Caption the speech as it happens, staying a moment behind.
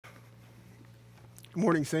Good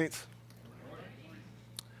morning, saints.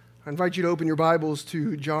 I invite you to open your Bibles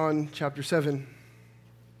to John chapter 7.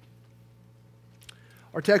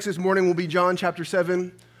 Our text this morning will be John chapter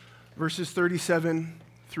 7, verses 37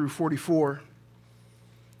 through 44.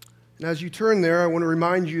 And as you turn there, I want to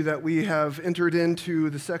remind you that we have entered into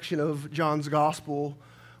the section of John's gospel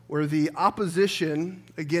where the opposition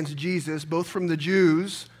against Jesus, both from the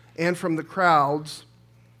Jews and from the crowds,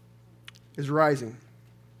 is rising.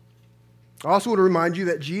 I also want to remind you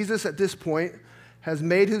that Jesus at this point has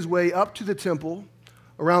made his way up to the temple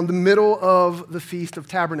around the middle of the Feast of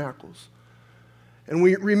Tabernacles. And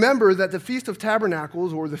we remember that the Feast of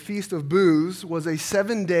Tabernacles, or the Feast of Booths, was a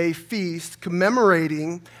 7-day feast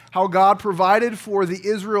commemorating how God provided for the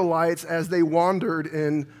Israelites as they wandered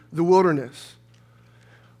in the wilderness.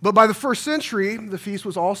 But by the first century, the feast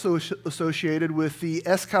was also associated with the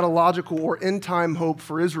eschatological or end-time hope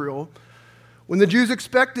for Israel, when the Jews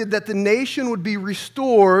expected that the nation would be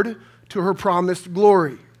restored to her promised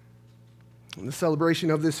glory. And the celebration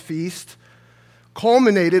of this feast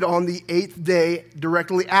culminated on the 8th day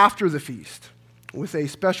directly after the feast with a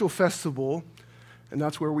special festival, and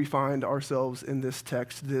that's where we find ourselves in this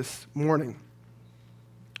text this morning.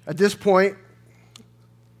 At this point,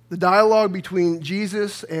 the dialogue between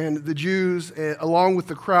Jesus and the Jews, along with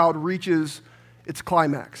the crowd, reaches its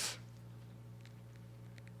climax.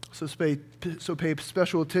 So pay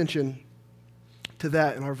special attention to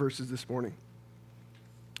that in our verses this morning.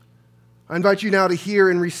 I invite you now to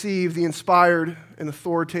hear and receive the inspired and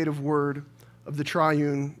authoritative word of the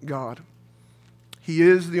triune God. He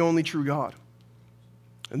is the only true God,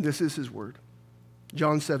 and this is his word.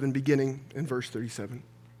 John 7, beginning in verse 37.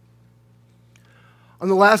 On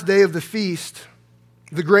the last day of the feast,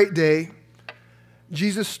 the great day,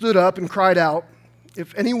 Jesus stood up and cried out,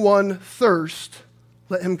 "If anyone thirst,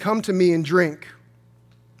 let him come to me and drink.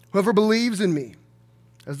 Whoever believes in me,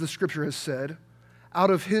 as the scripture has said, out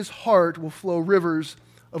of his heart will flow rivers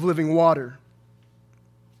of living water."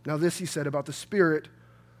 Now this he said about the Spirit,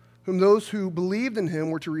 whom those who believed in him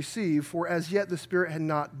were to receive, for as yet the Spirit had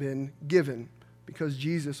not been given, because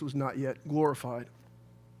Jesus was not yet glorified.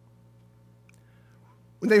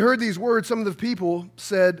 When they heard these words, some of the people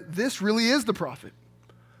said, "This really is the prophet."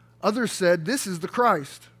 Others said, "This is the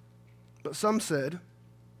Christ." But some said,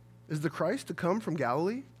 "Is the Christ to come from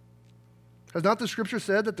Galilee? Has not the scripture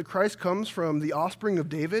said that the Christ comes from the offspring of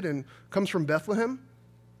David and comes from Bethlehem,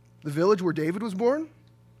 the village where David was born?"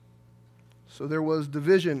 So there was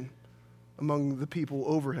division among the people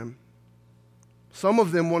over him. Some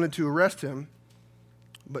of them wanted to arrest him,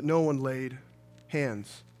 but no one laid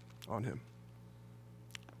hands on him.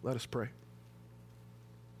 Let us pray.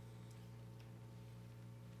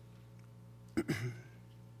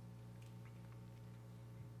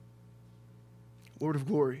 Lord of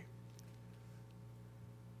glory,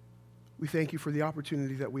 we thank you for the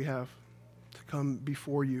opportunity that we have to come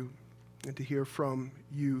before you and to hear from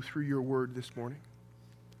you through your word this morning.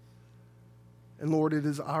 And Lord, it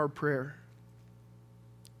is our prayer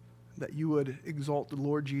that you would exalt the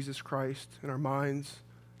Lord Jesus Christ in our minds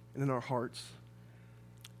and in our hearts,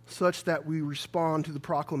 such that we respond to the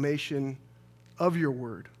proclamation of your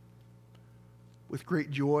word with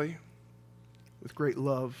great joy, with great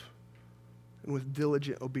love, and with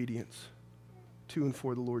diligent obedience to and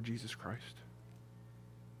for the Lord Jesus Christ.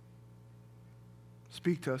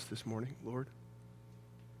 Speak to us this morning, Lord.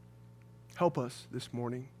 Help us this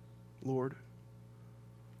morning, Lord.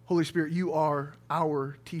 Holy Spirit, you are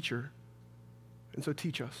our teacher, and so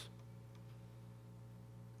teach us.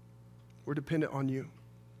 We're dependent on you.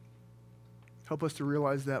 Help us to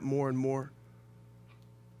realize that more and more.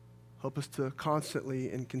 Help us to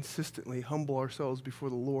constantly and consistently humble ourselves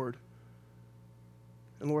before the Lord.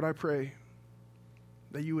 And Lord, I pray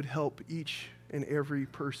that you would help each and every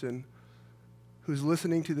person who's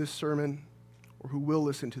listening to this sermon or who will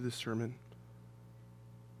listen to this sermon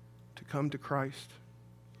to come to Christ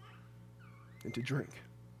and to drink.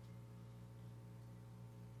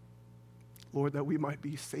 Lord, that we might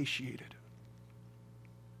be satiated,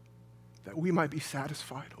 that we might be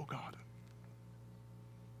satisfied, oh God,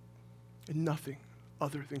 in nothing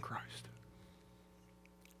other than Christ.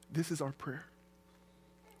 This is our prayer.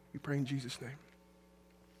 We pray in Jesus' name.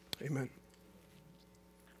 Amen.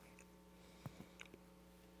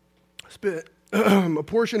 I spent a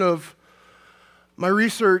portion of my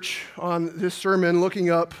research on this sermon looking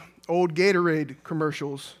up old Gatorade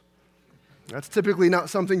commercials. That's typically not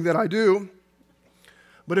something that I do.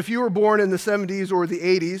 But if you were born in the 70s or the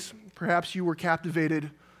 80s, perhaps you were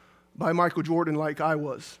captivated by Michael Jordan like I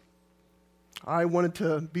was. I wanted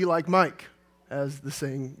to be like Mike, as the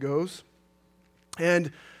saying goes.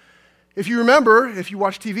 And If you remember, if you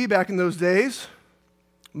watched TV back in those days,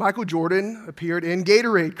 Michael Jordan appeared in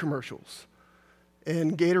Gatorade commercials,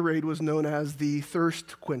 and Gatorade was known as the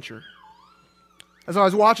thirst quencher. As I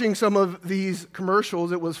was watching some of these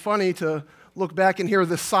commercials, it was funny to look back and hear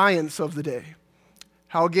the science of the day,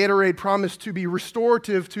 how Gatorade promised to be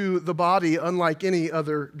restorative to the body unlike any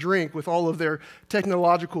other drink with all of their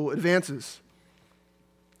technological advances.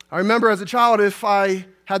 I remember as a child, if I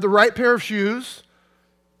had the right pair of shoes,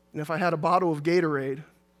 and if I had a bottle of Gatorade,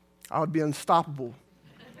 I would be unstoppable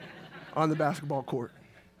on the basketball court.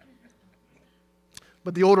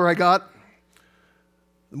 But the older I got,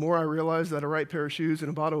 the more I realized that a right pair of shoes and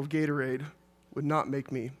a bottle of Gatorade would not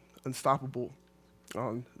make me unstoppable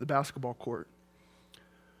on the basketball court.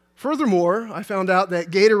 Furthermore, I found out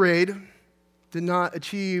that Gatorade did not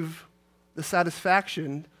achieve the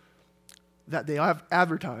satisfaction that they have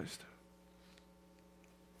advertised.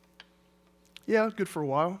 Yeah, good for a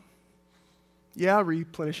while. Yeah,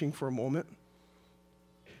 replenishing for a moment.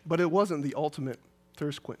 But it wasn't the ultimate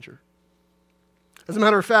thirst quencher. As a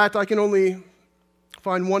matter of fact, I can only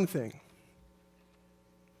find one thing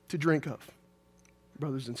to drink of,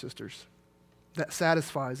 brothers and sisters, that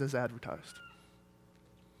satisfies as advertised,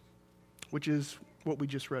 which is what we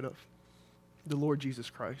just read of, the Lord Jesus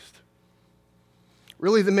Christ.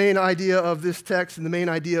 Really, the main idea of this text and the main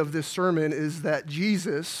idea of this sermon is that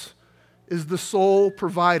Jesus is the sole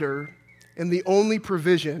provider and the only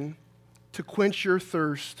provision to quench your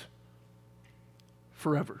thirst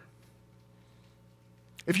forever.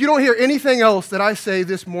 If you don't hear anything else that I say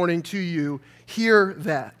this morning to you, hear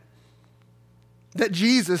that. That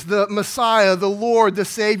Jesus, the Messiah, the Lord, the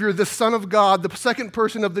Savior, the Son of God, the second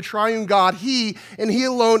person of the triune God, He and He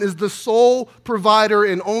alone is the sole provider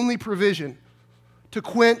and only provision to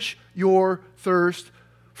quench your thirst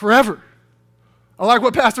forever. I like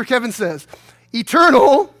what Pastor Kevin says.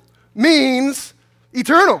 Eternal means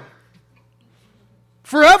eternal.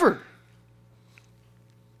 Forever.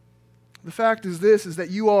 The fact is this, is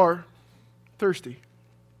that you are thirsty.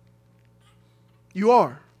 You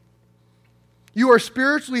are. You are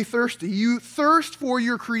spiritually thirsty. You thirst for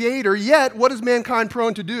your Creator, yet what is mankind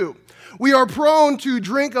prone to do? We are prone to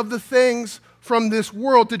drink of the things from this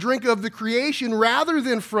world, to drink of the creation rather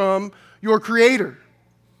than from your Creator,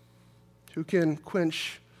 who can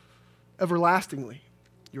quench everlastingly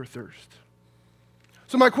your thirst.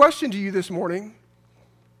 So my question to you this morning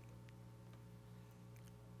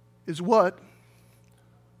is, what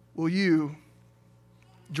will you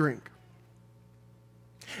drink?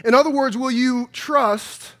 In other words, will you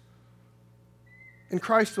trust in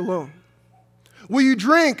Christ alone? Will you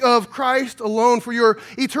drink of Christ alone for your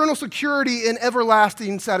eternal security and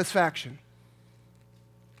everlasting satisfaction?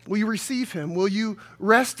 Will you receive Him? Will you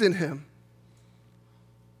rest in Him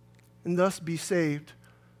and thus be saved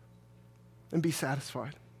and be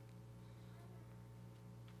satisfied?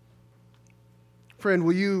 Friend,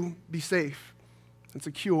 will you be safe and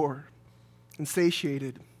secure and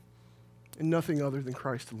satiated in nothing other than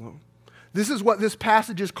Christ alone? This is what this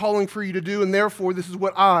passage is calling for you to do, and therefore this is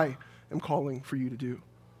what I am calling for you to do.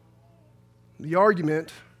 The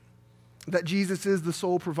argument that Jesus is the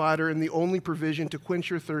sole provider and the only provision to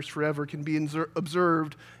quench your thirst forever can be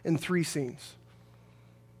observed in three scenes,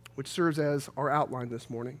 which serves as our outline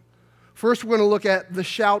this morning. First, we're going to look at the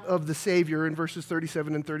shout of the Savior in verses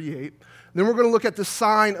 37 and 38. Then we're going to look at the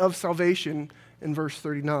sign of salvation in verse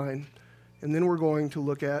 39. And then we're going to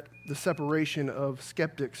look at the separation of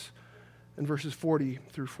skeptics in verses 40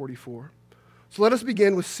 through 44. So let us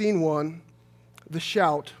begin with scene one, the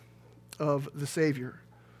shout of the Savior.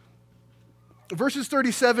 Verses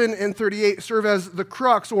 37 and 38 serve as the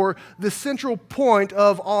crux or the central point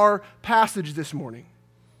of our passage this morning.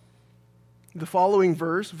 The following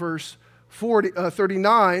verse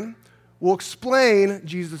 39, will explain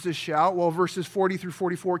Jesus' shout, while verses 40 through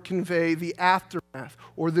 44 convey the aftermath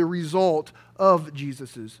or the result of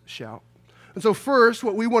Jesus' shout. And so first,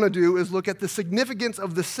 what we want to do is look at the significance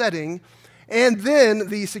of the setting and then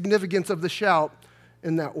the significance of the shout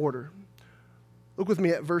in that order. Look with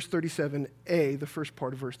me at verse 37a, the first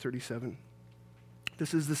part of verse 37.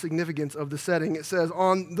 This is the significance of the setting. It says,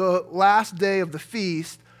 on the last day of the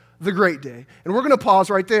feast, the great day. And we're going to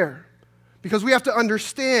pause right there because we have to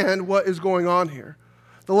understand what is going on here.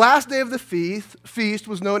 The last day of the feast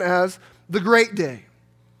was known as the great day.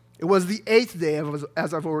 It was the 8th day,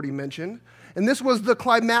 as I've already mentioned. And this was the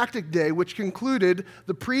climactic day, which concluded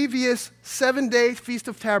the previous 7-day Feast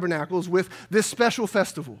of Tabernacles with this special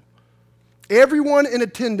festival. Everyone in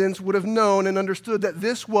attendance would have known and understood that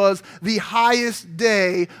this was the highest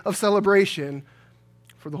day of celebration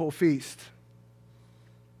for the whole feast.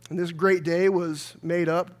 And this great day was made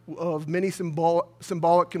up of many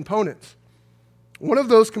symbolic components. One of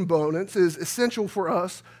those components is essential for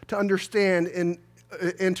us to understand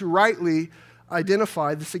and to rightly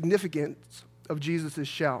identify the significance of Jesus'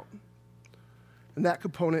 shout. And that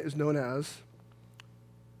component is known as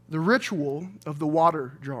the ritual of the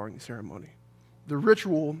water drawing ceremony. The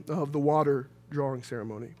ritual of the water drawing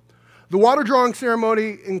ceremony. The water drawing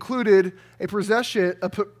ceremony included a procession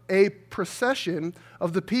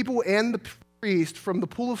of the people and the priest from the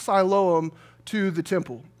pool of Siloam to the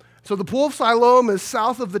temple. So the pool of Siloam is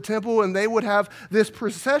south of the temple, and they would have this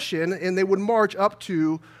procession, and they would march up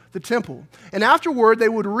to the temple. And afterward, they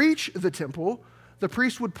would reach the temple. The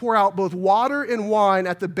priest would pour out both water and wine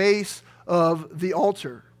at the base of the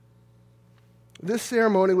altar. This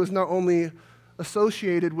ceremony was not only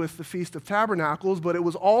associated with the Feast of Tabernacles, but it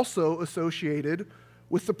was also associated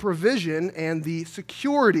with the provision and the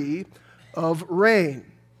security of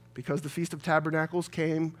rain, because the Feast of Tabernacles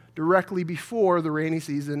came directly before the rainy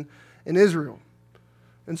season in Israel.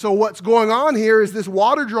 And so what's going on here is this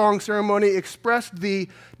water drawing ceremony expressed the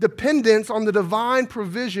dependence on the divine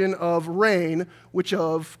provision of rain, which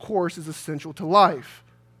of course is essential to life.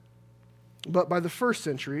 But by the first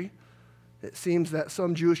century, it seems that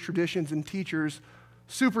some Jewish traditions and teachers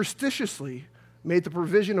superstitiously made the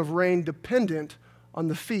provision of rain dependent on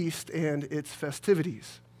the feast and its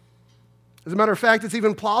festivities. As a matter of fact, it's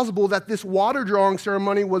even plausible that this water drawing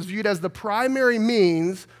ceremony was viewed as the primary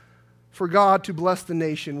means for God to bless the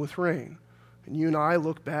nation with rain. And you and I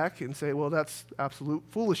look back and say, well, that's absolute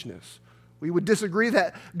foolishness. We would disagree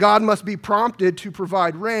that God must be prompted to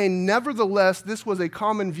provide rain. Nevertheless, this was a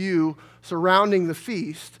common view surrounding the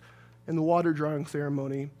feast and the water drawing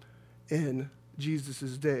ceremony in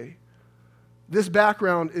Jesus' day. This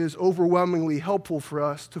background is overwhelmingly helpful for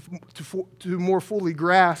us to more fully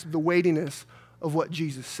grasp the weightiness of what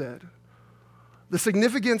Jesus said. The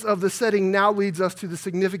significance of the setting now leads us to the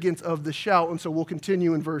significance of the shout, and so we'll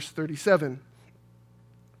continue in verse 37.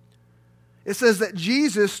 It says that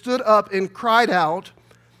Jesus stood up and cried out,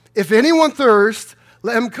 "If anyone thirsts,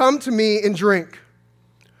 let him come to me and drink.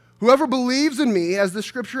 Whoever believes in me, as the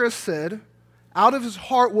scripture has said, out of his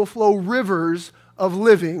heart will flow rivers of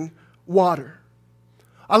living water."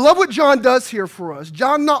 I love what John does here for us.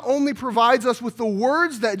 John not only provides us with the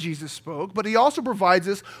words that Jesus spoke, but he also provides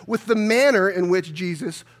us with the manner in which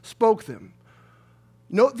Jesus spoke them.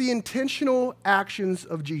 Note the intentional actions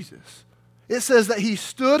of Jesus. It says that he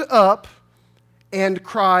stood up and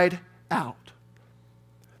cried out.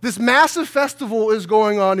 This massive festival is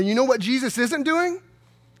going on, and you know what Jesus isn't doing?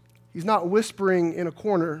 He's not whispering in a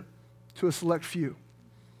corner to a select few.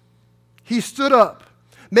 He stood up,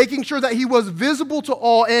 making sure that he was visible to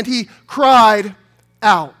all, and he cried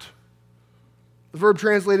out. The verb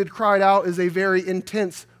translated cried out is a very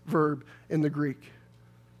intense verb in the Greek.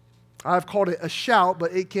 I've called it a shout,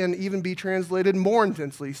 but it can even be translated more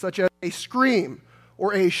intensely, such as a scream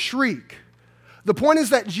or a shriek. The point is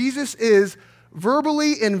that Jesus is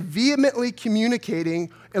verbally and vehemently communicating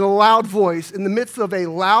in a loud voice in the midst of a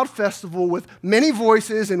loud festival with many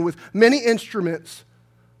voices and with many instruments.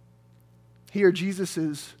 Here,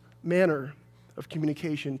 Jesus' manner of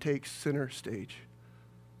communication takes center stage.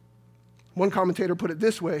 One commentator put it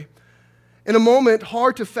this way: in a moment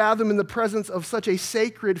hard to fathom in the presence of such a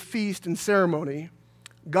sacred feast and ceremony,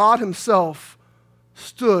 God himself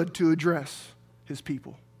stood to address his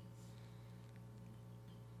people.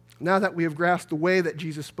 Now that we have grasped the way that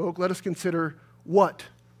Jesus spoke, let us consider what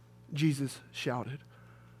Jesus shouted.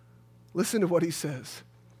 Listen to what he says.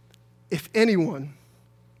 If anyone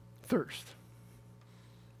thirst.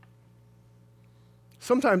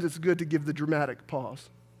 Sometimes it's good to give the dramatic pause.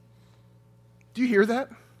 Do you hear that?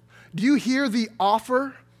 Do you hear the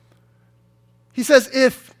offer? He says,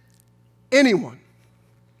 if anyone.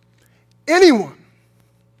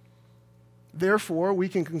 Therefore, we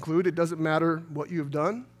can conclude it doesn't matter what you have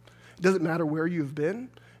done. It doesn't matter where you've been.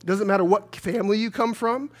 It doesn't matter what family you come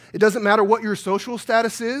from. It doesn't matter what your social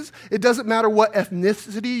status is. It doesn't matter what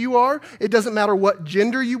ethnicity you are. It doesn't matter what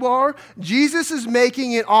gender you are. Jesus is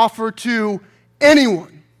making an offer to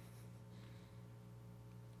anyone.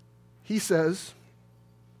 He says,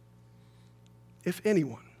 if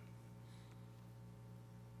anyone.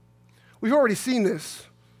 We've already seen this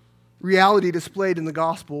reality displayed in the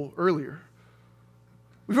gospel earlier.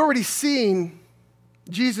 We've already seen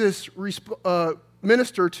Jesus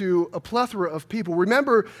minister to a plethora of people.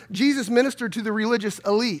 Remember, Jesus ministered to the religious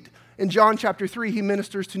elite. In John chapter 3, he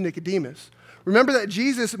ministers to Nicodemus. Remember that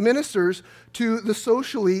Jesus ministers to the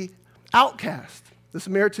socially outcast, the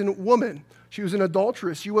Samaritan woman. She was an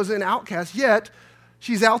adulteress. She was an outcast, yet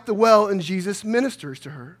she's out the well and Jesus ministers to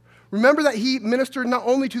her. Remember that he ministered not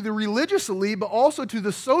only to the religious elite, but also to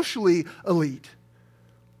the socially elite,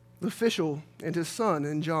 the official and his son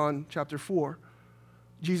in John chapter 4.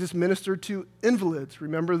 Jesus ministered to invalids.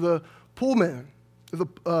 Remember the pool man, the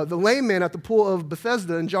lame man at the pool of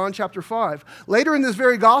Bethesda in John chapter 5. Later in this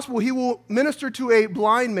very gospel, he will minister to a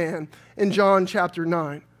blind man in John chapter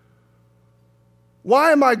 9.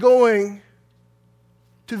 Why am I going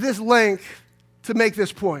to this length to make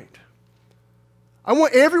this point? I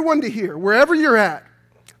want everyone to hear, wherever you're at,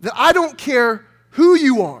 that I don't care who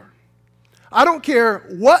you are. I don't care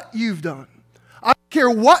what you've done. I don't care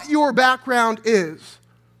what your background is,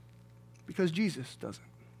 because Jesus doesn't.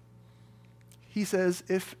 He says,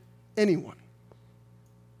 if anyone.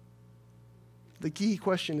 The key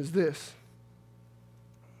question is this: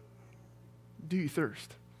 do you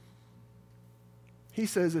thirst? He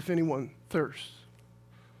says, if anyone thirsts.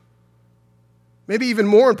 Maybe even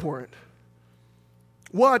more important,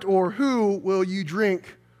 what or who will you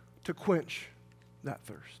drink to quench that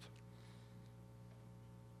thirst?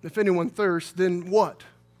 If anyone thirsts, then what?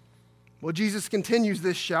 Well, Jesus continues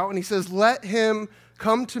this shout, and he says, let him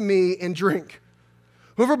come to me and drink.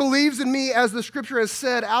 Whoever believes in me, as the scripture has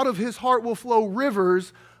said, out of his heart will flow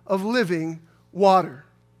rivers of living water.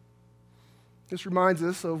 This reminds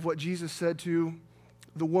us of what Jesus said to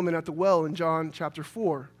the woman at the well in John chapter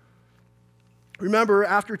 4. Remember,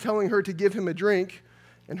 after telling her to give him a drink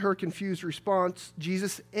and her confused response,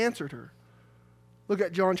 Jesus answered her. Look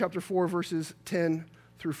at John chapter 4, verses 10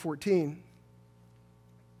 through 14.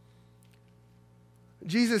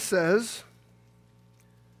 Jesus says,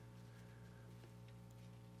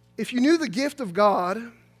 if you knew the gift of God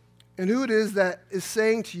and who it is that is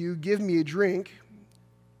saying to you, give me a drink,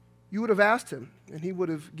 you would have asked him, and he would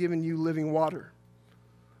have given you living water.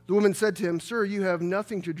 The woman said to him, sir, you have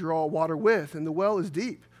nothing to draw water with, and the well is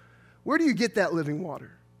deep. Where do you get that living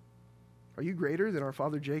water? Are you greater than our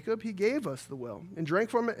father Jacob? He gave us the well and drank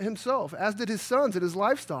from it himself, as did his sons and his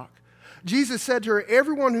livestock. Jesus said to her,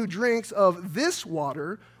 everyone who drinks of this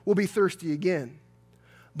water will be thirsty again.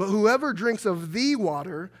 But whoever drinks of the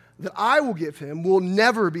water that I will give him will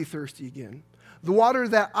never be thirsty again. The water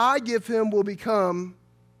that I give him will become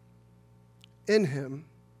in him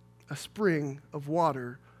a spring of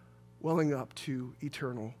water welling up to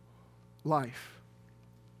eternal life.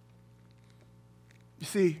 You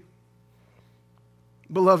see,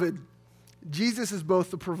 beloved, Jesus is both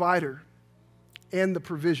the provider and the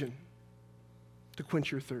provision to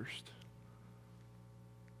quench your thirst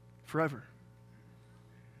forever.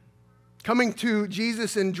 Coming to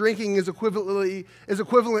Jesus and drinking is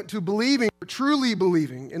equivalent to believing, or truly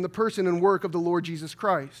believing, in the person and work of the Lord Jesus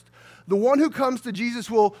Christ. The one who comes to Jesus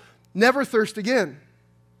will never thirst again,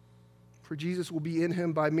 for Jesus will be in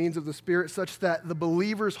him by means of the Spirit, such that the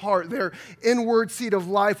believer's heart, their inward seat of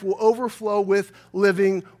life, will overflow with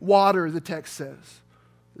living water, the text says.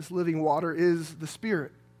 This living water is the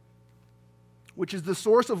Spirit, which is the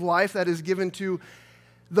source of life that is given to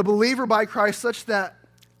the believer by Christ, such that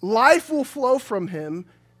life will flow from him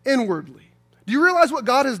inwardly. Do you realize what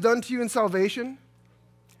God has done to you in salvation?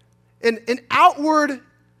 An outward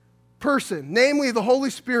person, namely the Holy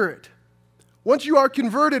Spirit. Once you are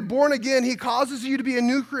converted, born again, he causes you to be a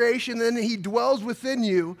new creation, then he dwells within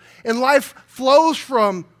you, and life flows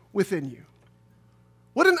from within you.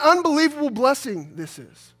 What an unbelievable blessing this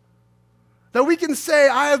is. That we can say,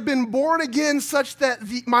 I have been born again such that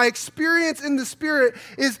my experience in the Spirit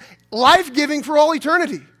is life-giving for all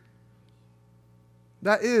eternity.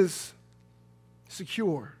 That is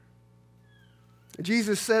secure. And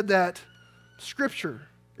Jesus said that Scripture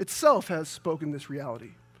itself has spoken this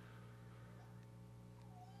reality.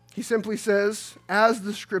 He simply says, as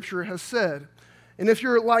the Scripture has said. And if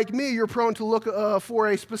you're like me, you're prone to look for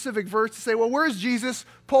a specific verse to say, well, where is Jesus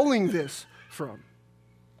pulling this from?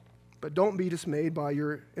 But don't be dismayed by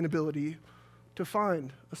your inability to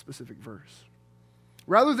find a specific verse.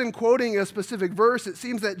 Rather than quoting a specific verse, it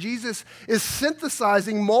seems that Jesus is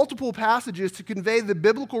synthesizing multiple passages to convey the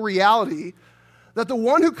biblical reality that the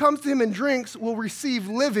one who comes to him and drinks will receive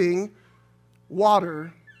living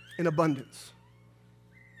water in abundance.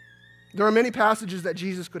 There are many passages that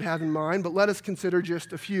Jesus could have in mind, but let us consider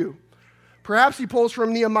just a few. Perhaps he pulls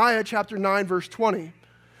from Nehemiah chapter 9, verse 20.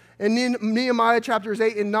 In Nehemiah chapters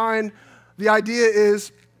 8 and 9, the idea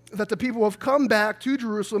is that the people have come back to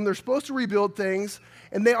Jerusalem. They're supposed to rebuild things,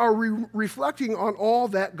 and they are reflecting on all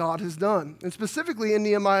that God has done. And specifically in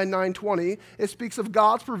Nehemiah 9:20, it speaks of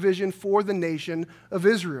God's provision for the nation of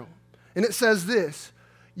Israel. And it says this,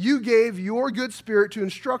 you gave your good spirit to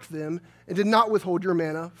instruct them and did not withhold your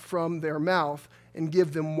manna from their mouth and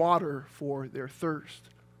give them water for their thirst.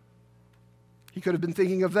 He could have been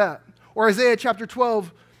thinking of that. Or Isaiah chapter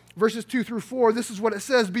 12, verses 2 through 4, this is what it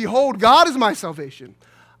says, "Behold, God is my salvation.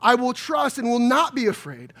 I will trust and will not be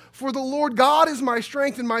afraid. For the Lord God is my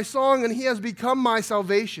strength and my song, and he has become my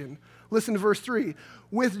salvation." Listen to verse 3.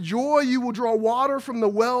 "With joy you will draw water from the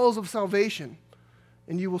wells of salvation.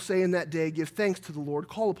 And you will say in that day, 'Give thanks to the Lord,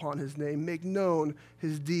 call upon his name, make known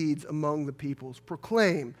his deeds among the peoples,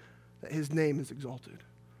 proclaim that his name is exalted.'"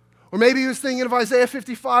 Or maybe he was thinking of Isaiah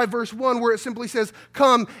 55, verse 1, where it simply says,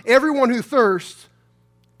 "Come, everyone who thirsts,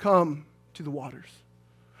 come to the waters."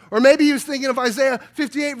 Or maybe he was thinking of Isaiah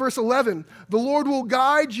 58, verse 11, "The Lord will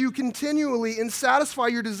guide you continually and satisfy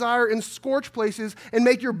your desire in scorched places and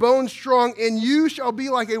make your bones strong, and you shall be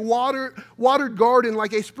like a watered garden,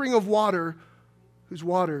 like a spring of water, whose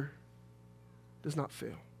water does not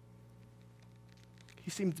fail."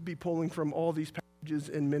 He seems to be pulling from all these passages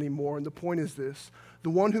and many more, and the point is this: the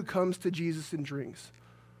one who comes to Jesus and drinks,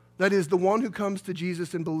 that is, the one who comes to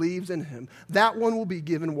Jesus and believes in him, that one will be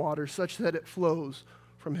given water such that it flows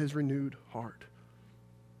from his renewed heart.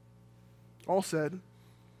 All said,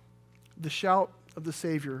 the shout of the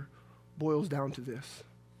Savior boils down to this.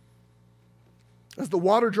 As the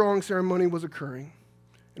water drawing ceremony was occurring,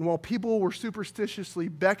 and while people were superstitiously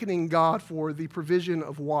beckoning God for the provision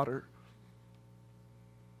of water,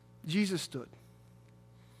 Jesus stood,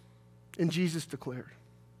 and Jesus declared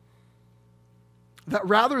that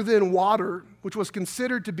rather than water, which was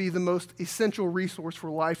considered to be the most essential resource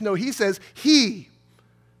for life, no, he says he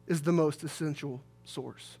is the most essential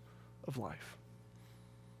source of life.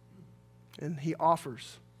 And he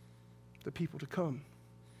offers the people to come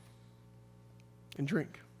and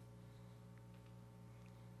drink.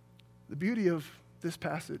 The beauty of this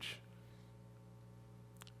passage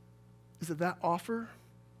is that that offer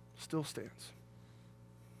still stands.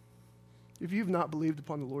 If you've not believed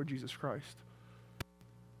upon the Lord Jesus Christ,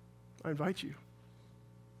 I invite you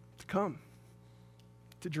to come,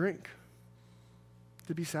 to drink,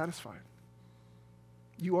 to be satisfied.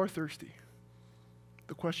 You are thirsty.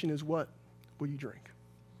 The question is, what will you drink?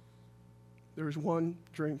 There is one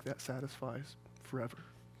drink that satisfies forever.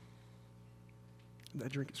 And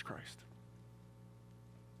that drink is Christ.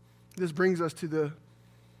 This brings us to the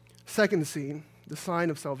second scene, the sign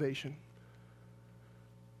of salvation.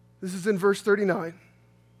 This is in verse 39.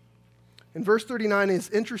 And verse 39 is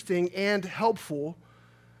interesting and helpful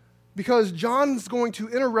because John's going to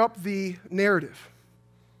interrupt the narrative.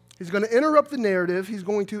 He's going to interrupt the narrative. He's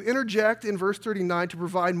going to interject in verse 39 to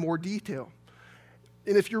provide more detail.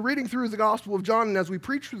 And if you're reading through the Gospel of John, and as we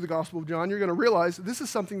preach through the Gospel of John, you're going to realize that this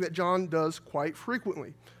is something that John does quite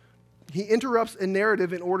frequently. He interrupts a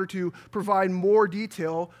narrative in order to provide more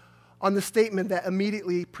detail on the statement that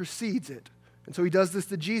immediately precedes it. And so he does this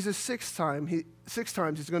to Jesus six times.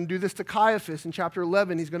 He's going to do this to Caiaphas in chapter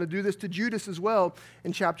 11. He's going to do this to Judas as well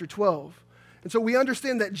in chapter 12. And so we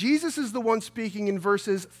understand that Jesus is the one speaking in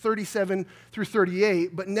verses 37 through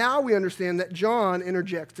 38, but now we understand that John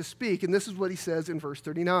interjects to speak, and this is what he says in verse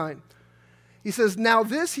 39. He says, "Now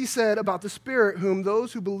this he said about the Spirit, whom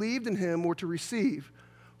those who believed in him were to receive.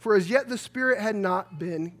 For as yet the Spirit had not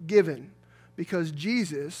been given, because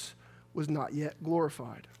Jesus was not yet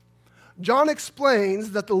glorified." John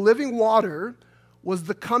explains that the living water was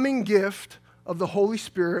the coming gift of the Holy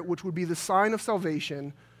Spirit, which would be the sign of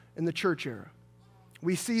salvation in the church era.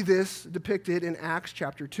 We see this depicted in Acts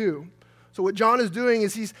chapter 2. So what John is doing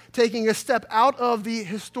is he's taking a step out of the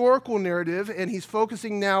historical narrative and he's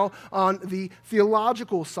focusing now on the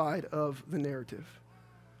theological side of the narrative.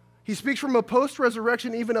 He speaks from a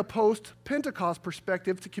post-resurrection, even a post-Pentecost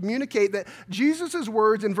perspective to communicate that Jesus'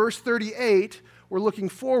 words in verse 38 were looking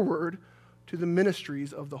forward to the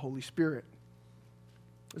ministries of the Holy Spirit.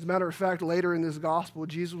 As a matter of fact, later in this gospel,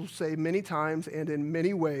 Jesus will say many times and in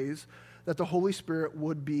many ways that the Holy Spirit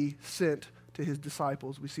would be sent to his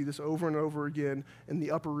disciples. We see this over and over again in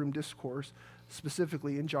the upper room discourse,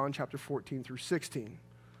 specifically in John chapter 14 through 16.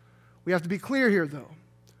 We have to be clear here, though.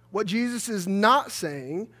 What Jesus is not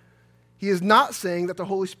saying, he is not saying that the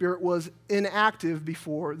Holy Spirit was inactive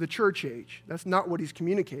before the church age. That's not what he's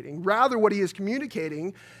communicating. Rather, what he is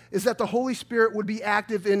communicating is that the Holy Spirit would be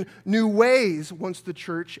active in new ways once the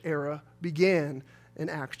church era began in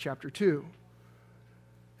Acts chapter 2.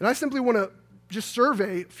 And I simply want to just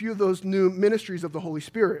survey a few of those new ministries of the Holy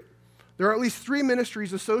Spirit. There are at least 3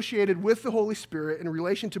 ministries associated with the Holy Spirit in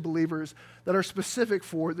relation to believers that are specific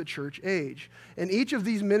for the church age. And each of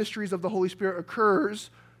these ministries of the Holy Spirit occurs,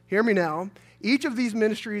 hear me now, each of these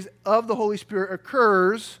ministries of the Holy Spirit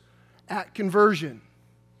occurs at conversion.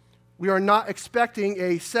 We are not expecting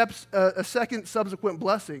a second subsequent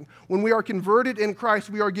blessing. When we are converted in Christ,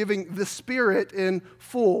 we are giving the Spirit in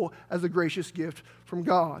full as a gracious gift from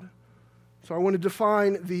God. So I want to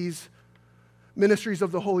define these ministries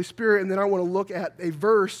of the Holy Spirit, and then I want to look at a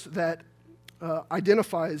verse that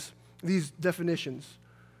identifies these definitions.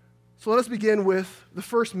 So let us begin with the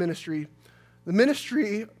first ministry.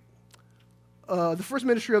 The first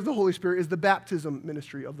ministry of the Holy Spirit is the baptism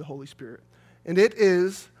ministry of the Holy Spirit. And it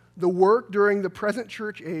is the work during the present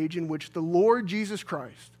church age in which the Lord Jesus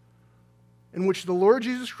Christ,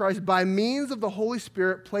 by means of the Holy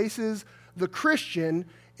Spirit, places the Christian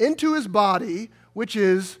into his body, which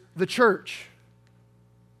is the church.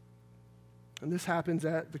 And this happens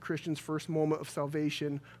at the Christian's first moment of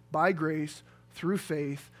salvation by grace through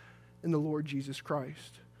faith in the Lord Jesus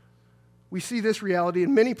Christ. We see this reality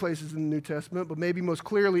in many places in the New Testament, but maybe most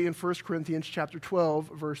clearly in 1 Corinthians chapter 12,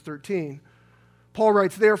 verse 13. Paul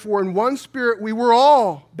writes, "Therefore, in one Spirit we were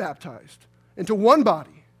all baptized into one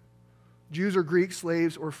body, Jews or Greeks,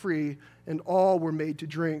 slaves or free, and all were made to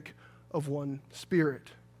drink of one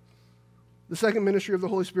Spirit." The second ministry of the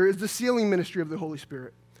Holy Spirit is the sealing ministry of the Holy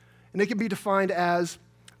Spirit. And it can be defined as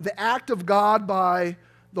the act of God by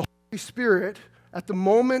the Holy Spirit at the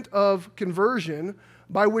moment of conversion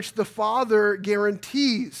by which the Father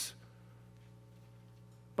guarantees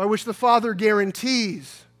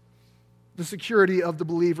the security of the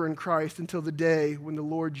believer in Christ until the day when the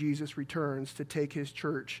Lord Jesus returns to take his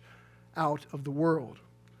church out of the world.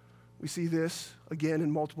 We see this again in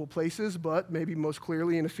multiple places, but maybe most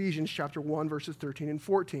clearly in Ephesians chapter 1, verses 13 and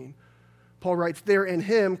 14. Paul writes, "There in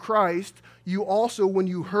him, Christ, you also, when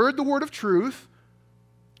you heard the word of truth,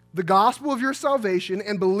 the gospel of your salvation,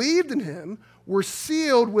 and believed in him, were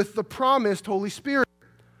sealed with the promised Holy Spirit,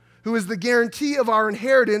 who is the guarantee of our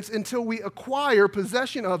inheritance until we acquire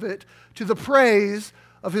possession of it to the praise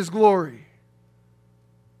of his glory."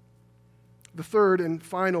 The third and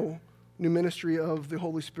final new ministry of the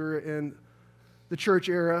Holy Spirit in the church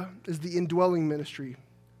era is the indwelling ministry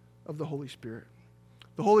of the Holy Spirit.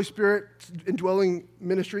 The Holy Spirit's indwelling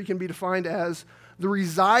ministry can be defined as the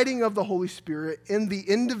residing of the Holy Spirit in the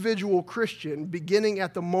individual Christian beginning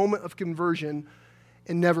at the moment of conversion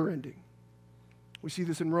and never ending. We see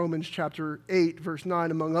this in Romans chapter 8, verse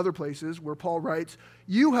 9, among other places, where Paul writes,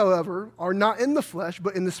 "You, however, are not in the flesh,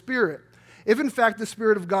 but in the Spirit, if in fact the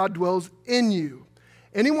Spirit of God dwells in you.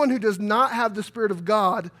 Anyone who does not have the Spirit of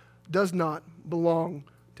God does not belong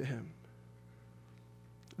to him."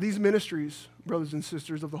 These ministries, brothers and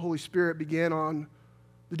sisters, of the Holy Spirit began on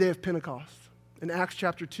the day of Pentecost in Acts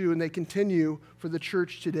chapter 2, and they continue for the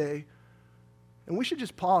church today. And we should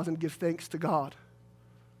just pause and give thanks to God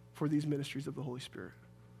for these ministries of the Holy Spirit.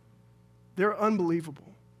 They're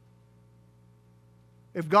unbelievable.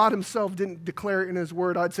 If God himself didn't declare it in his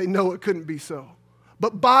word, I'd say, no, it couldn't be so.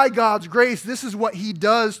 But by God's grace, this is what he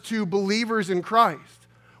does to believers in Christ.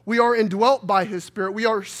 We are indwelt by his Spirit. We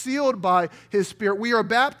are sealed by his Spirit. We are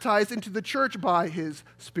baptized into the church by his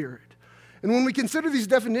Spirit. And when we consider these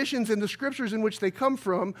definitions in the scriptures in which they come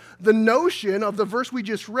from, the notion of the verse we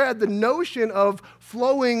just read, the notion of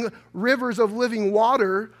flowing rivers of living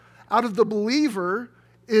water out of the believer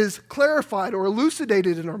is clarified or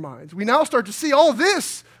elucidated in our minds. We now start to see all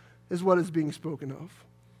this is what is being spoken of.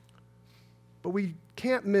 But we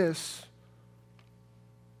can't miss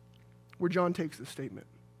where John takes this statement.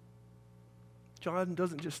 John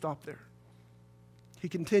doesn't just stop there. He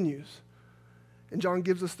continues. And John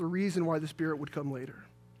gives us the reason why the Spirit would come later.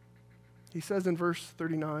 He says in verse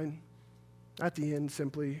 39, at the end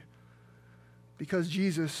simply, because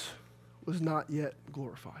Jesus was not yet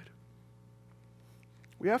glorified.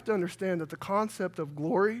 We have to understand that the concept of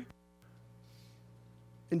glory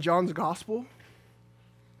in John's gospel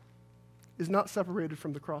is not separated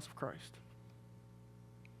from the cross of Christ.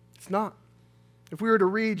 It's not. If we were to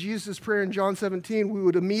read Jesus' prayer in John 17, we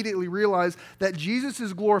would immediately realize that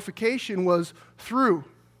Jesus' glorification was through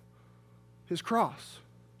his cross.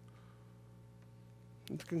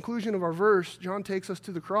 At the conclusion of our verse, John takes us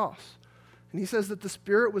to the cross. And he says that the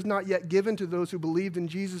Spirit was not yet given to those who believed in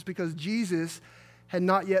Jesus because Jesus had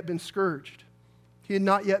not yet been scourged. He had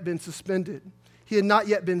not yet been suspended. He had not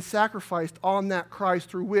yet been sacrificed on that Christ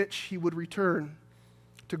through which he would return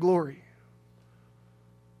to glory.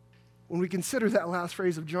 When we consider that last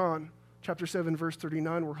phrase of John, chapter 7, verse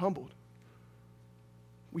 39, we're humbled.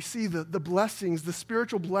 We see the blessings, the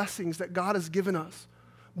spiritual blessings that God has given us,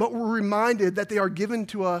 but we're reminded that they are given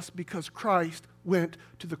to us because Christ went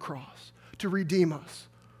to the cross to redeem us.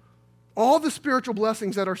 All the spiritual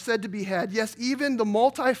blessings that are said to be had, yes, even the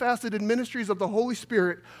multifaceted ministries of the Holy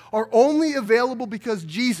Spirit, are only available because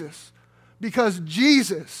Jesus, because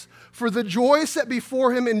Jesus, for the joy set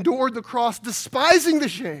before him, endured the cross, despising the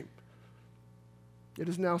shame. It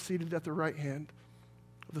is now seated at the right hand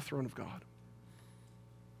of the throne of God.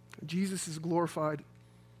 Jesus is glorified.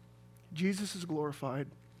 Jesus is glorified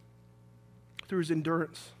through his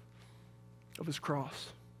endurance of his cross.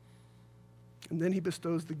 And then he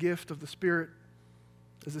bestows the gift of the Spirit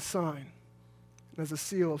as a sign and as a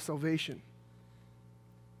seal of salvation.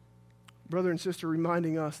 Brother and sister,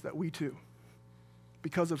 reminding us that we too,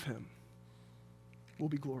 because of him, will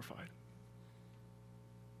be glorified.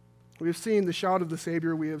 We have seen the shout of the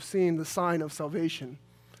Savior. We have seen the sign of salvation.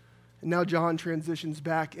 And now John transitions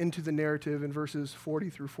back into the narrative in verses 40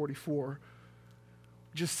 through 44.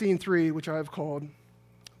 Just scene 3, which I have called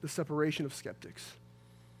the separation of skeptics.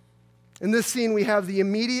 In this scene, we have the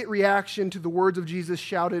immediate reaction to the words of Jesus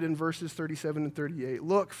shouted in verses 37 and 38.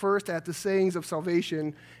 Look first at the sayings of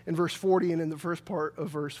salvation in verse 40 and in the first part of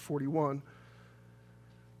verse 41.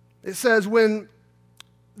 It says, when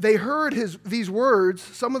they heard these words,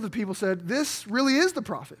 some of the people said, "This really is the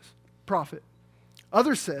prophet."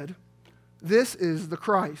 Others said, "This is the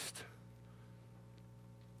Christ."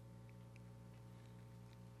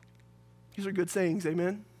 These are good sayings,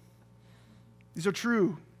 amen? These are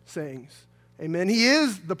true sayings, amen? He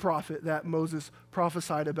is the prophet that Moses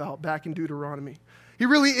prophesied about back in Deuteronomy. He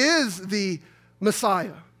really is the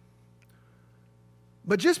Messiah.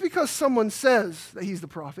 But just because someone says that he's the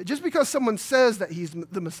prophet, just because someone says that he's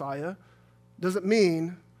the Messiah, doesn't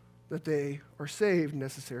mean that they are saved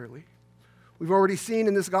necessarily. We've already seen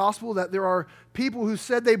in this gospel that there are people who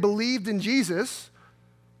said they believed in Jesus,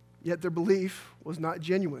 yet their belief was not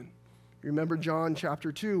genuine. You remember John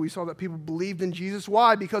chapter 2, we saw that people believed in Jesus.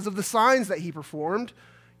 Why? Because of the signs that he performed,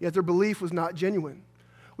 yet their belief was not genuine.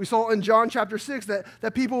 We saw in John chapter 6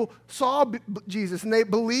 that people saw Jesus and they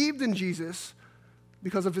believed in Jesus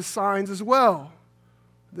because of his signs as well.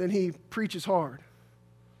 Then he preaches hard.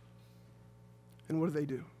 And what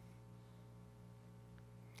do?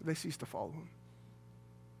 They cease to follow him.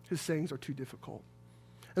 His sayings are too difficult.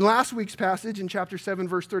 In last week's passage, in chapter 7,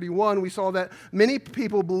 verse 31, we saw that many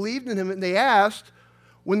people believed in him, and they asked,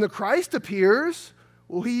 when the Christ appears,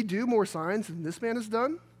 will he do more signs than this man has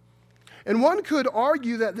done? And one could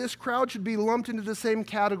argue that this crowd should be lumped into the same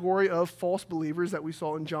category of false believers that we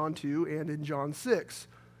saw in John 2 and in John 6.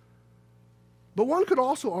 But one could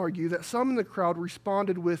also argue that some in the crowd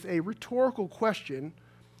responded with a rhetorical question,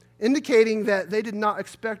 indicating that they did not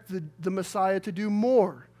expect the Messiah to do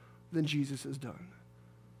more than Jesus has done.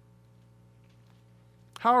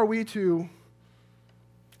 How are we to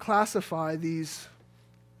classify these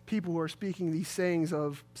people who are speaking these sayings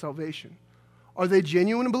of salvation? Are they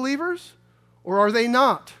genuine believers or are they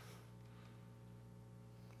not?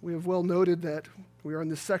 We have well noted that we are in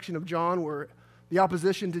this section of John where the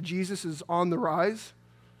opposition to Jesus is on the rise.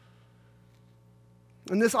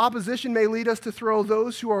 And this opposition may lead us to throw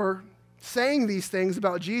those who are saying these things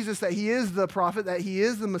about Jesus, that he is the prophet, that he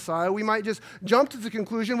is the Messiah. We might just jump to the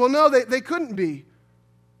conclusion, well, no, they couldn't be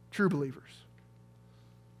true believers.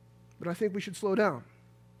 But I think we should slow down.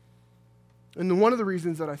 And one of the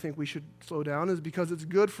reasons that I think we should slow down is because it's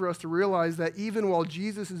good for us to realize that even while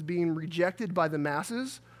Jesus is being rejected by the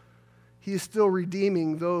masses, he is still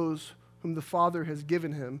redeeming those whom the Father has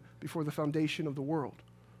given him before the foundation of the world.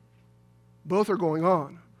 Both are going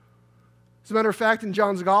on. As a matter of fact, in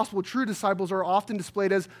John's gospel, true disciples are often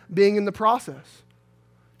displayed as being in the process.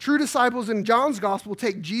 True disciples in John's gospel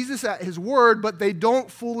take Jesus at his word, but they don't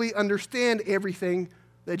fully understand everything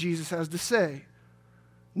that Jesus has to say.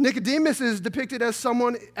 Nicodemus is depicted as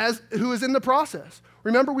someone who is in the process.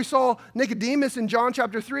 Remember, we saw Nicodemus in John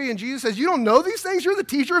chapter 3, and Jesus says, "You don't know these things? You're the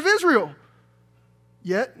teacher of Israel."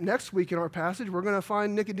 Yet, next week in our passage, we're going to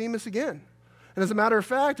find Nicodemus again. And as a matter of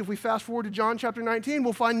fact, if we fast forward to John chapter 19,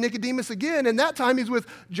 we'll find Nicodemus again, and that time he's with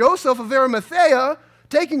Joseph of Arimathea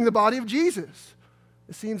taking the body of Jesus.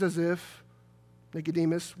 It seems as if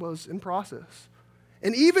Nicodemus was in process.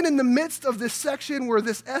 And even in the midst of this section where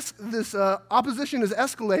this opposition is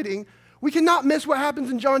escalating, we cannot miss what happens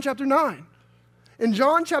in John chapter 9. In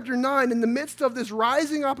John chapter 9, in the midst of this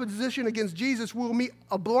rising opposition against Jesus, we'll meet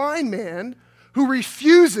a blind man who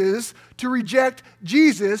refuses to reject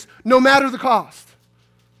Jesus no matter the cost.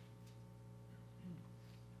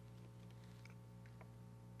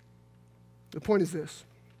 The point is this: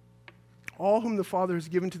 all whom the Father has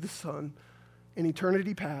given to the Son in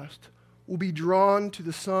eternity past will be drawn to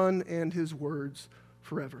the Son and his words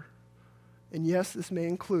forever. And yes, this may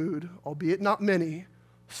include, albeit not many,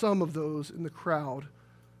 some of those in the crowd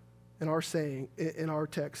in our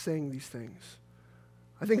text saying these things.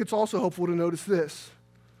 I think it's also helpful to notice this.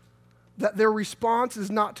 that their response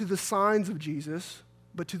is not to the signs of Jesus,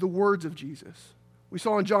 but to the words of Jesus. We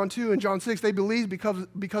saw in John 2 and John 6, they believed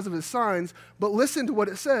because of his signs, but listen to what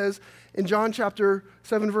it says in John chapter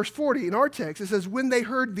 7, verse 40. In our text, it says, when they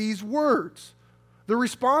heard these words, the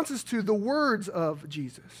response is to the words of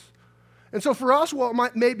Jesus. And so for us, while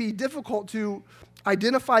it may be difficult to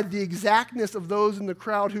identify the exactness of those in the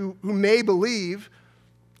crowd who may believe,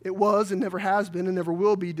 it was and never has been and never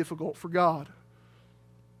will be difficult for God.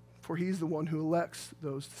 For he's the one who elects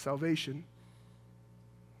those to salvation.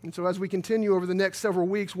 And so as we continue over the next several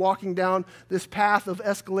weeks walking down this path of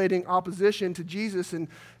escalating opposition to Jesus in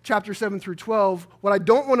chapter 7 through 12, what I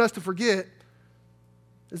don't want us to forget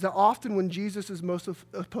is that often when Jesus is most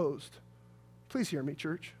opposed, please hear me,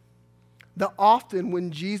 church, that often when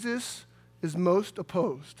Jesus is most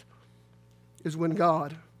opposed is when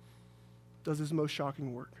God does his most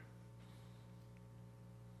shocking work.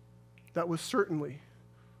 That was certainly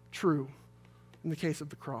true in the case of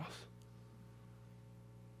the cross.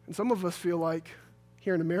 And some of us feel like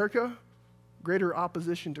here in America, greater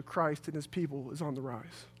opposition to Christ and his people is on the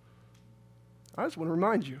rise. I just want to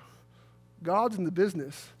remind you, God's in the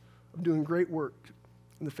business of doing great work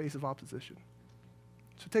in the face of opposition.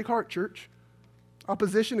 So take heart, church.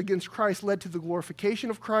 Opposition against Christ led to the glorification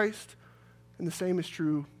of Christ, and the same is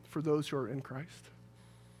true for those who are in Christ.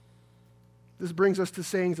 This brings us to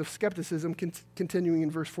sayings of skepticism, continuing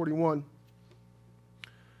in verse 41.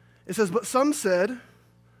 It says, but some said,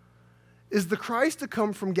 is the Christ to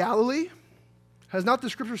come from Galilee? Has not the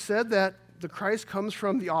scripture said that the Christ comes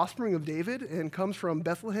from the offspring of David and comes from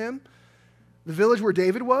Bethlehem, the village where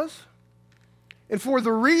David was? And for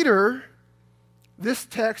the reader, this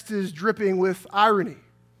text is dripping with irony.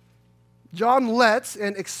 John lets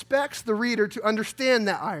and expects the reader to understand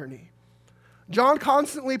that irony. John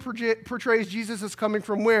constantly portrays Jesus as coming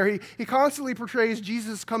from where? He constantly portrays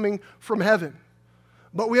Jesus coming from heaven.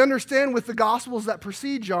 But we understand with the Gospels that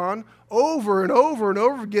precede John, over and over and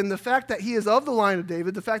over again, the fact that he is of the line of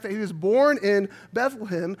David, the fact that he was born in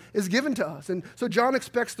Bethlehem is given to us. And so John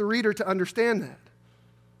expects the reader to understand that.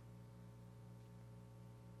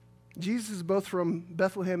 Jesus is both from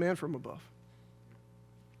Bethlehem and from above.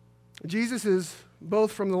 Jesus is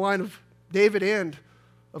both from the line of David and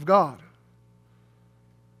of God.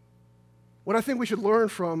 What I think we should learn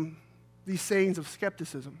from these sayings of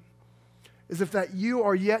skepticism is if that you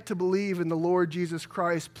are yet to believe in the Lord Jesus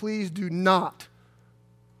Christ, please do not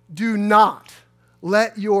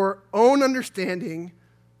let your own understanding,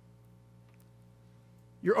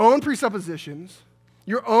 your own presuppositions,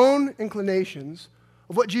 your own inclinations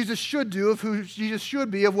of what Jesus should do, of who Jesus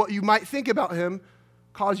should be, of what you might think about him,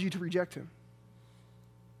 cause you to reject him.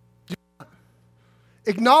 Do not.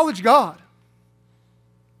 Acknowledge God.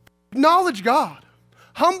 Acknowledge God.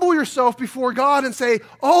 Humble yourself before God and say,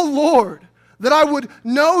 oh Lord, that I would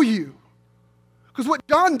know you. Because what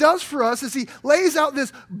John does for us is he lays out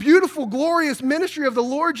this beautiful, glorious ministry of the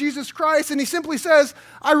Lord Jesus Christ, and he simply says,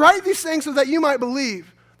 I write these things so that you might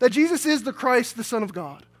believe that Jesus is the Christ, the Son of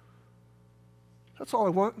God. That's all I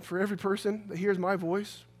want for every person that hears my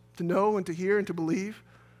voice, to know and to hear and to believe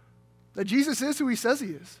that Jesus is who he says he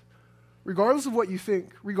is, regardless of what you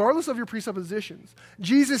think, regardless of your presuppositions.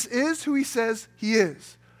 Jesus is who he says he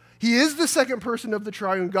is. He is the second person of the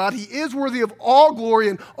triune God. He is worthy of all glory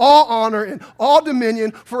and all honor and all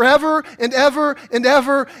dominion forever and ever and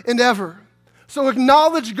ever and ever. So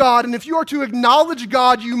acknowledge God, and if you are to acknowledge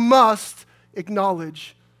God, you must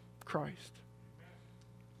acknowledge Christ.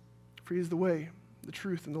 For he is the way, the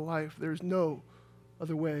truth, and the life. There is no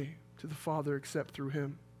other way to the Father except through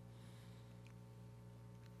him.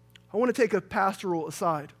 I want to take a pastoral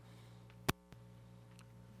aside.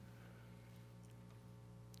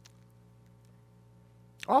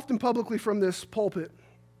 Often publicly from this pulpit,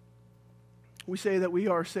 we say that we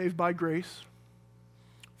are saved by grace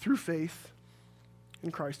through faith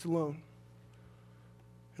in Christ alone.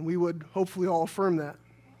 And we would hopefully all affirm that.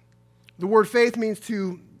 The word faith means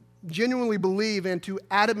to genuinely believe and to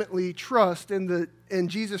adamantly trust in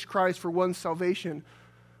Jesus Christ for one's salvation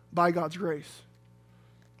by God's grace.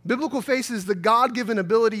 Biblical faith is the God-given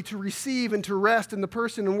ability to receive and to rest in the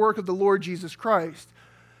person and work of the Lord Jesus Christ.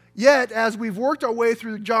 Yet, as we've worked our way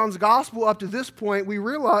through John's gospel up to this point, we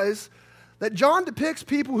realize that John depicts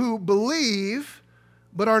people who believe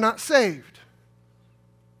but are not saved.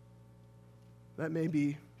 That may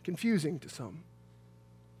be confusing to some.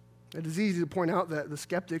 It is easy to point out that the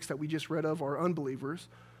skeptics that we just read of are unbelievers.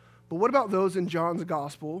 But what about those in John's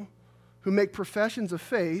gospel who make professions of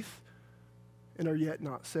faith and are yet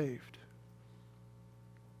not saved?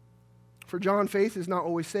 For John, faith is not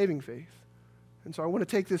always saving faith. And so I want to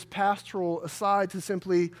take this pastoral aside to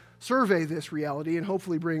simply survey this reality and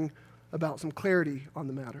hopefully bring about some clarity on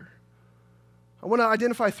the matter. I want to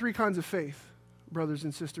identify three kinds of faith, brothers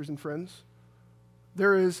and sisters and friends.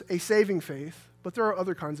 There is a saving faith, but there are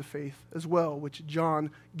other kinds of faith as well, which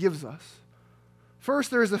John gives us.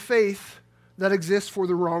 First, there is a faith that exists for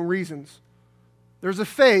the wrong reasons. There's a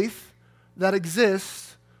faith that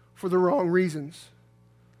exists for the wrong reasons.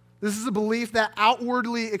 This is a belief that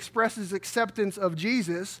outwardly expresses acceptance of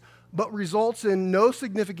Jesus, but results in no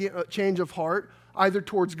significant change of heart, either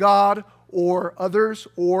towards God or others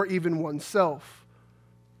or even oneself.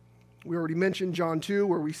 We already mentioned John 2,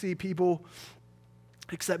 where we see people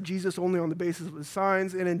accept Jesus only on the basis of his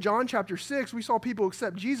signs. And in John chapter 6, we saw people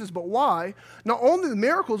accept Jesus, but why? Not only the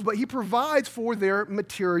miracles, but he provides for their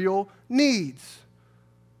material needs.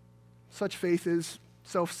 Such faith is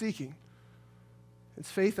self-seeking.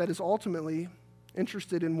 It's faith that is ultimately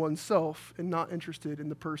interested in oneself and not interested in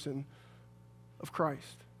the person of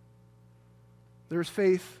Christ. There's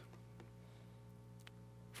faith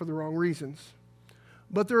for the wrong reasons.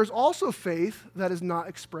 But there is also faith that is not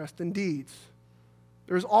expressed in deeds.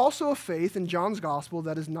 There's also a faith in John's gospel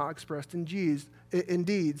that is not expressed in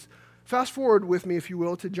deeds. Fast forward with me, if you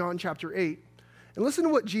will, to John chapter 8. And listen to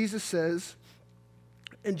what Jesus says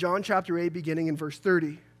in John chapter 8, beginning in verse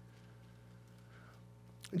 30.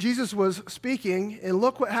 Jesus was speaking, and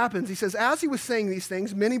look what happens. He says, as he was saying these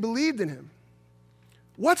things, many believed in him.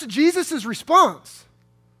 What's Jesus' response?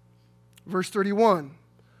 Verse 31.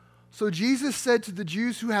 So Jesus said to the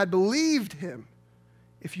Jews who had believed him,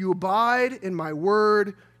 if you abide in my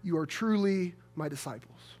word, you are truly my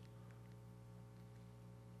disciples.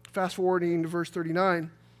 Fast forwarding to verse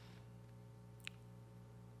 39.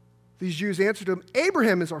 These Jews answered him,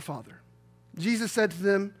 Abraham is our father. Jesus said to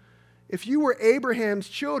them, if you were Abraham's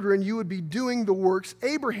children, you would be doing the works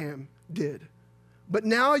Abraham did. But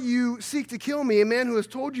now you seek to kill me, a man who has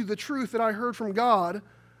told you the truth that I heard from God.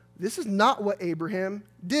 This is not what Abraham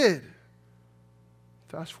did.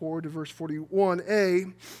 Fast forward to verse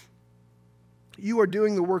 41a. You are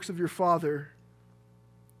doing the works of your father.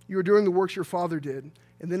 You are doing the works your father did.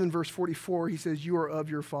 And then in verse 44, he says, you are of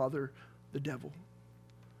your father, the devil.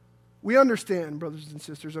 We understand, brothers and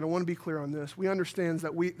sisters, and I want to be clear on this. We understand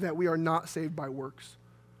that we are not saved by works.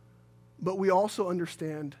 But we also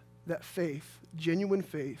understand that faith, genuine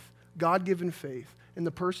faith, God-given faith, in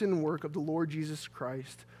the person and work of the Lord Jesus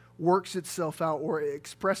Christ works itself out, or it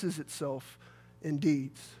expresses itself in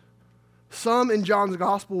deeds. Some in John's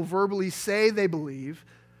gospel verbally say they believe,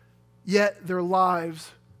 yet their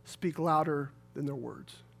lives speak louder than their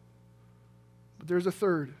words. But there's a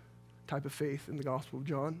third type of faith in the Gospel of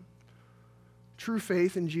John. True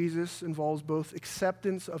faith in Jesus involves both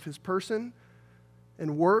acceptance of his person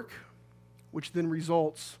and work, which then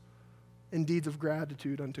results in deeds of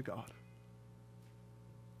gratitude unto God.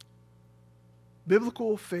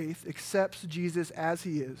 Biblical faith accepts Jesus as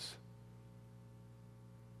he is.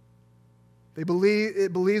 It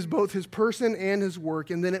believes both his person and his work,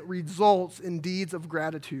 and then it results in deeds of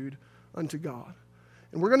gratitude unto God.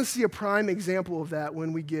 And we're going to see a prime example of that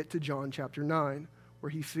when we get to John chapter 9, where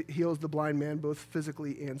he heals the blind man both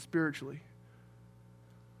physically and spiritually.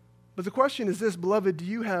 But the question is this, beloved, do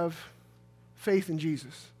you have faith in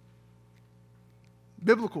Jesus?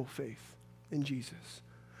 Biblical faith in Jesus.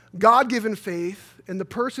 God-given faith in the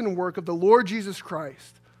person and work of the Lord Jesus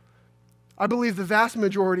Christ. I believe the vast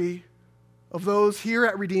majority of those here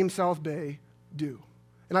at Redeemed South Bay do.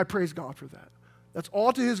 And I praise God for that. That's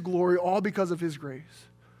all to his glory, all because of his grace.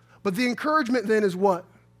 But the encouragement then is what?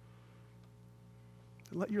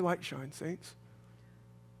 Let your light shine, saints.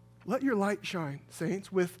 Let your light shine,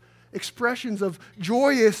 saints, with expressions of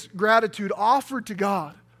joyous gratitude offered to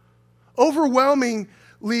God. Overwhelmingly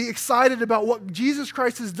excited about what Jesus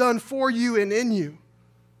Christ has done for you and in you.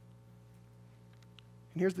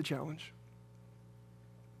 And here's the challenge.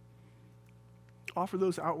 Offer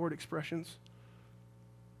those outward expressions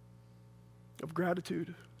of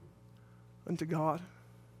gratitude unto God,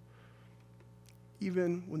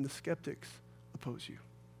 even when the skeptics oppose you.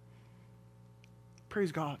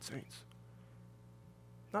 Praise God, saints.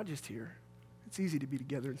 Not just here. It's easy to be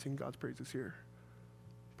together and sing God's praises here.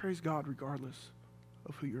 Praise God regardless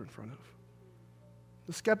of who you're in front of.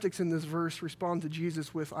 The skeptics in this verse respond to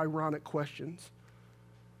Jesus with ironic questions,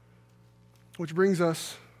 which brings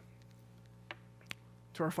us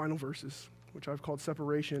to our final verses, which I've called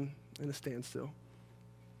separation and a standstill.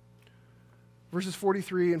 Verses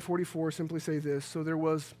 43 and 44 simply say this: so there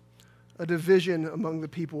was a division among the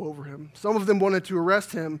people over him. Some of them wanted to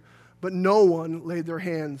arrest him, but no one laid their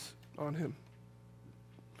hands on him.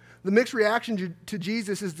 The mixed reaction to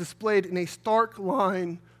Jesus is displayed in a stark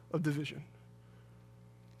line of division.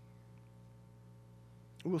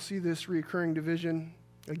 We'll see this recurring division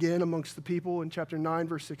again amongst the people in chapter 9,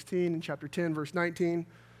 verse 16, and chapter 10, verse 19.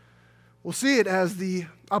 We'll see it as the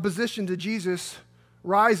opposition to Jesus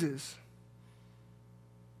rises.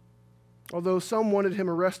 Although some wanted him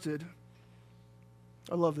arrested,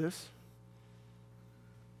 I love this,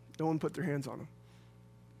 no one put their hands on him.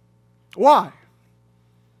 Why?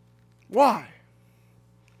 Why?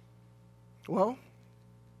 Well,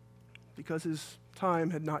 because his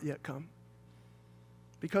time had not yet come.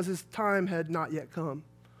 Because his time had not yet come.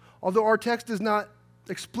 Although our text does not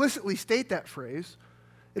explicitly state that phrase,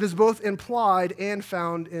 it is both implied and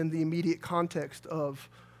found in the immediate context of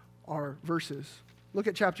our verses. Look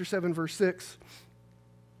at chapter 7, verse 6.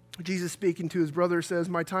 Jesus speaking to his brother says,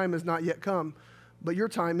 "My time has not yet come, but your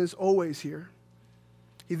time is always here."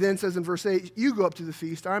 He then says in verse 8, "You go up to the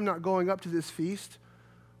feast. I'm not going up to this feast,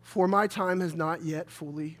 for my time has not yet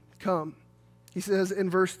fully come." He says in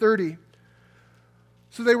verse 30,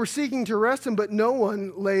 "So they were seeking to arrest him, but no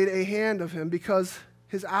one laid a hand of him because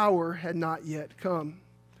his hour had not yet come."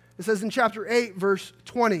 It says in chapter 8, verse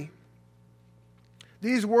 20,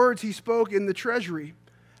 "These words he spoke in the treasury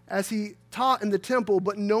as he taught in the temple,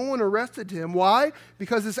 but no one arrested him." Why?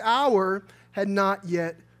 Because his hour had not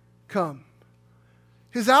yet come.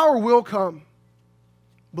 His hour will come,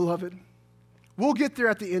 beloved. We'll get there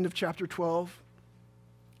at the end of chapter 12,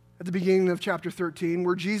 at the beginning of chapter 13,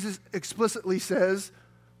 where Jesus explicitly says,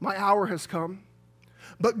 "My hour has come."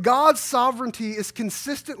 But God's sovereignty is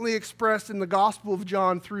consistently expressed in the Gospel of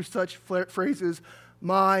John through such phrases,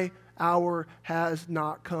 "My hour has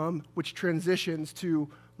not come," which transitions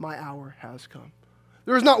to "My hour has come."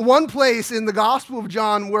 There is not one place in the Gospel of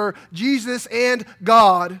John where Jesus and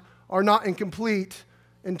God are not in complete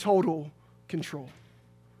and total control.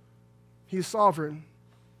 He is sovereign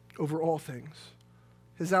over all things.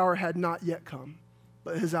 His hour had not yet come,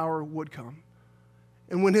 but his hour would come.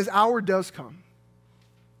 And when his hour does come,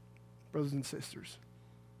 brothers and sisters,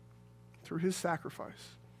 through his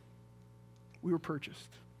sacrifice, we were purchased.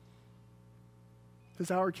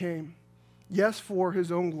 His hour came, yes, for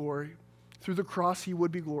his own glory. Through the cross, he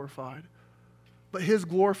would be glorified. But his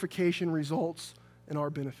glorification results in our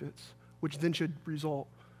benefits, which then should result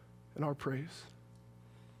in our praise.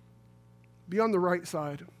 Be on the right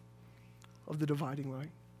side of the dividing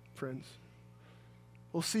line, friends.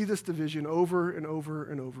 We'll see this division over and over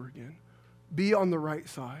and over again. Be on the right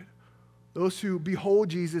side. Those who behold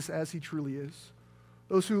Jesus as he truly is.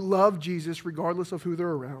 Those who love Jesus regardless of who they're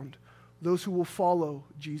around. Those who will follow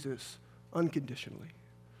Jesus unconditionally.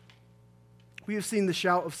 We have seen the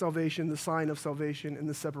shout of salvation, the sign of salvation, and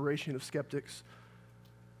the separation of skeptics.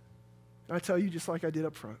 And I tell you, just like I did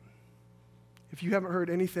up front, if you haven't heard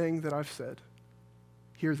anything that I've said,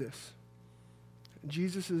 hear this.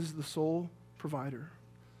 Jesus is the sole provider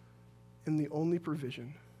and the only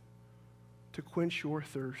provision to quench your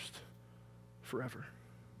thirst forever.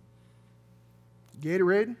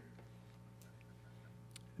 Gatorade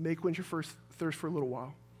may quench your thirst for a little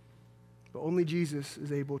while, but only Jesus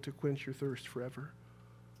is able to quench your thirst forever.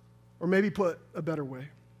 Or maybe put a better way,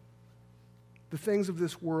 the things of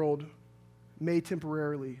this world may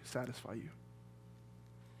temporarily satisfy you,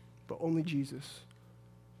 but only Jesus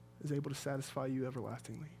is able to satisfy you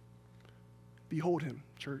everlastingly. Behold him,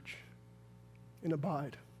 church, and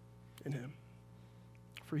abide in him,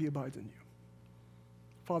 for he abides in you.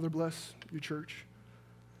 Father, bless your church.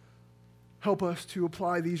 Help us to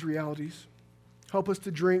apply these realities. Help us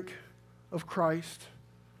to drink of Christ.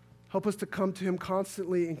 Help us to come to him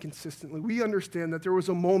constantly and consistently. We understand that there was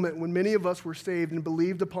a moment when many of us were saved and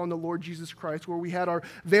believed upon the Lord Jesus Christ, where we had our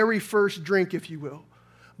very first drink, if you will.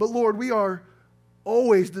 But Lord, we are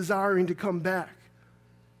always desiring to come back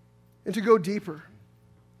and to go deeper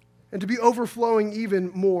and to be overflowing even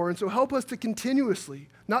more. And so help us to continuously,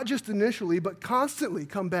 not just initially, but constantly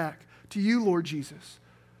come back to you, Lord Jesus,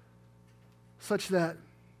 such that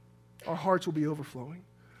our hearts will be overflowing.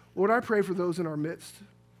 Lord, I pray for those in our midst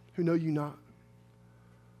who know you not.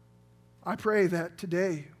 I pray that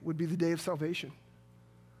today would be the day of salvation.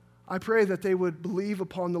 I pray that they would believe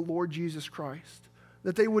upon the Lord Jesus Christ,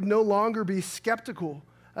 that they would no longer be skeptical,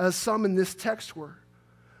 as some in this text were,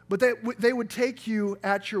 but they would take you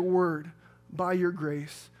at your word by your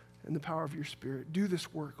grace and the power of your Spirit. Do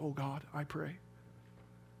this work, oh God, I pray.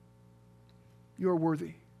 You are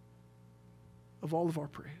worthy of all of our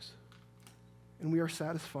praise, and we are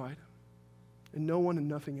satisfied in no one and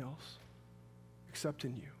nothing else except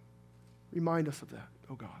in you. Remind us of that,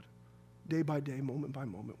 oh God, day by day, moment by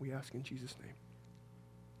moment, we ask in Jesus' name.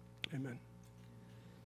 Amen.